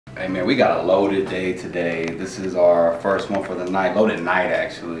Hey man, we got a loaded day today. This is our first one for the night, loaded night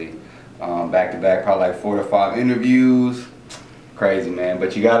actually. Back to back, probably like 4 to 5 interviews. Crazy man,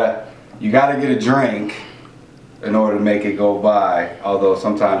 but you gotta get a drink in order to make it go by. Although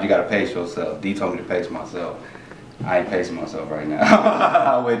sometimes you gotta pace yourself. D told me to pace myself. I ain't pacing myself right now.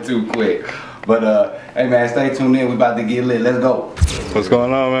 I went too quick. But hey man, stay tuned in. We about to get lit. Let's go. What's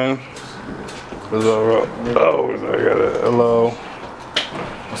going on, man? What's up, bro? Oh, I got it. Hello.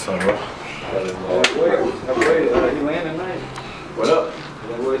 What's up, bro? You landing tonight? What up?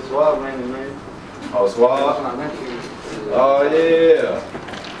 That boy Swab landing, man. Oh, Swab? Oh, yeah.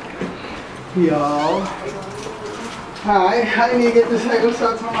 Yo. Hi, I didn't even get to say what's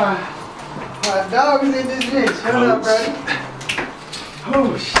up to my dogs in this bitch. Shut up, buddy.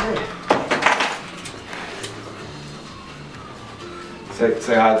 Oh, shit.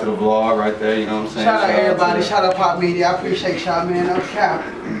 Say hi to the vlog right there, you know what I'm saying? Shout out everybody, shout out Pop Media. I appreciate y'all, man. No cap.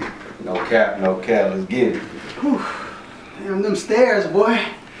 No cap, no cap. Let's get it. Whew. Damn, them stairs, boy.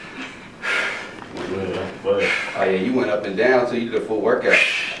 Oh yeah, you went up and down so you did a full workout.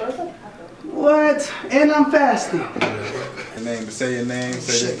 What? And I'm fasting. Your name, say your name.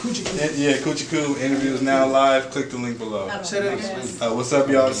 Say Shit, ChooCheeCoo. Yeah, ChooCheeCoo. Interview is now live. Click the link below. Say that again. What's up,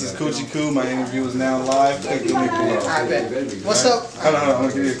 y'all? This is ChooCheeCoo. My interview is now live. Click the link below. I bet. What's up? Hold on. I'm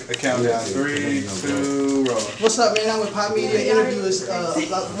gonna give you a countdown. 3, 2, roll. What's up, man? I'm with Pop Media. Interview is one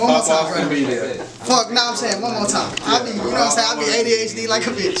more Pop time, Austin bro. Media. Fuck, now I'm saying one more time. I be, you know what I'm saying? I be ADHD like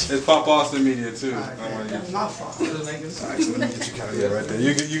a bitch. It's Pop Austin Media too. That's my fault. Alright, let me get you countdown right there.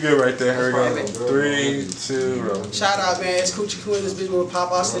 You good right there. Here we go. 3, 2, roll. Shout out, man. It's ChooCheeCoo in this bitch with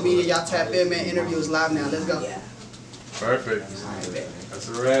Pop Austin Media. Y'all tap in, man. Interview is live now. Let's go. Perfect. That's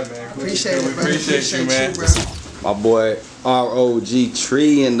a wrap, man. Appreciate it, We bro. appreciate you, man. bro. My boy ROG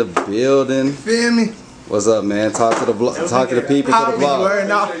Tree in the building. Feel me? What's up, man? Talk to the people to the Pop me, vlog. word,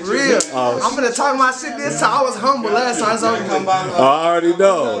 not for real. I'm gonna talk my shit this time. I was humble last time. It's over with. I already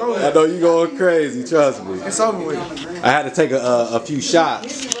know. I know you going crazy. Trust me. It's over with. I had to take a few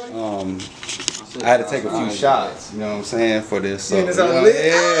shots. I had to take a few shots, you know what I'm saying, for this. So, It's all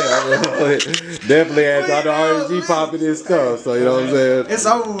lit. Definitely had to ROG popping this stuff, so you know what I'm saying? It's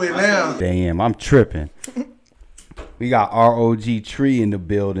over with now. Damn, I'm tripping. We got ROG Tree in the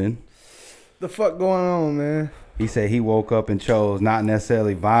building. The fuck going on, man? He said he woke up and chose not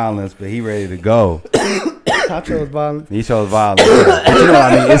necessarily violence, but he ready to go. I chose violence. He chose violence. But you know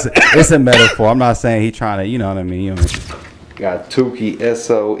what I mean? It's a metaphor. I'm not saying he trying to, you know what I mean? You know what I mean? Got Tookie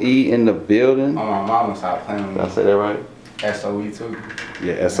SOE in the building. Oh, my mama stopped playing with me. Did I say that right? SOE too.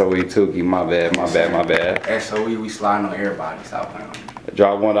 Yeah, SOE Tookie. My bad. SOE, we sliding on everybody. Stop playing with me.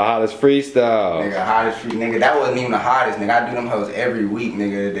 Drop one of the hottest freestyles. Nigga, hottest street, nigga. That wasn't even the hottest, nigga. I do them hoes every week,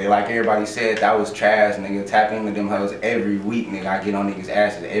 nigga. They, like everybody said, that was trash, nigga. Tap into them hoes every week, nigga. I get on niggas'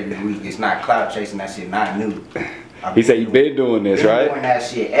 asses every week. It's not clout chasing, that shit not new. He said you been doing this, right? Doing that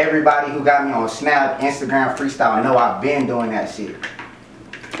shit. Everybody who got me on Snap, Instagram, freestyle know I've been doing that shit.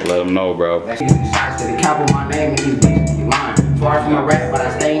 Let them know, bro. That shit shots to the cap of my name and these bitches be lying. Far from a rap, but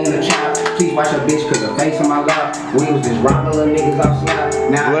I stay in the trap. Please watch a bitch cause the face on my lap. We was just robbing little niggas off Snap.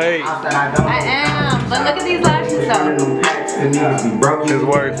 Now Blake. I don't. I am, but look at these lashes though. It's worth it. It was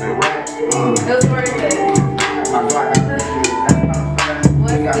worth it.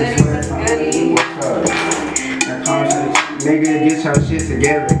 What's goody? Nigga, get your shit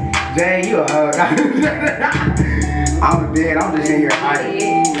together. Jay, you a hug. I'm dead. I'm just in here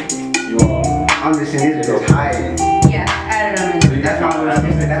hiding. You are. I'm just in here just hiding. Yeah, added them in. That's my little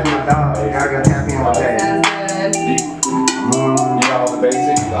sister. That's my dog. Y'all gotta tap in all day. Sounds good. You got all the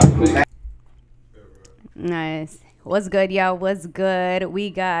basics? Nice. What's good, y'all? What's good? We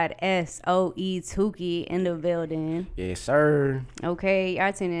got SOE Tookie in the building. Yes, sir. Okay,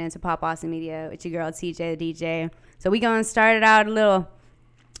 y'all tuning in to Pop Austin Media with your girl TJ the DJ. So we gonna start it out a little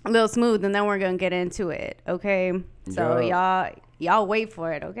smooth, and then we're gonna get into it. Okay. So y'all wait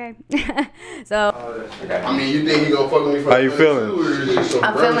for it. Okay. So I mean, you think you gonna fuck with me for How you feeling?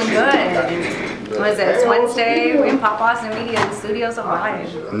 I'm feeling good. What is it? It's Wednesday. We're in Pop Austin Media. The studio's a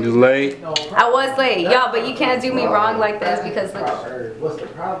vibe. I'm just late. I was late, y'all, but you can't do me wrong like this because look.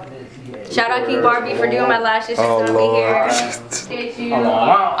 Shout out King Barbie for doing my lashes. She's gonna be here. Appreciate you.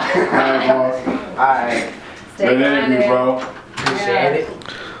 Alright. Stay grounded. bro. Appreciate it.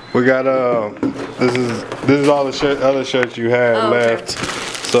 We got this is all the other shirts you had left.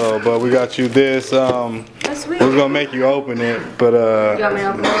 So, but we got you this. That's sweet. We're gonna make you open it, but You want me to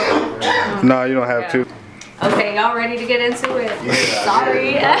open it? no, you don't have to. Okay, y'all ready to get into it?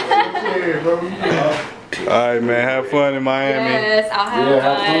 Sorry. Alright, man. Have fun in Miami. Yes, I'll have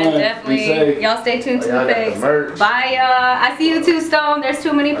have fun. fun. Be Definitely. safe. Y'all stay tuned to Y'all the got the pics. merch. Bye, I see you too, Stone. There's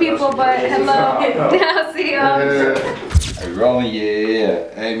too many people, but hello. I'll see y'all. Hey, rolling,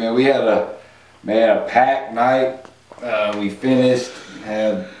 yeah. Hey, man, we had a packed night. We finished,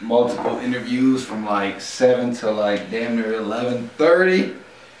 had multiple interviews from like 7 to like damn near 11:30.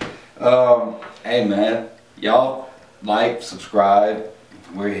 Hey, man, y'all like, subscribe.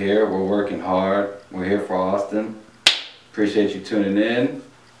 We're here. We're working hard. We're here for Austin. Appreciate you tuning in.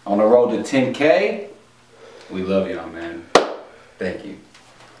 On the road to 10K. We love y'all, man. Thank you.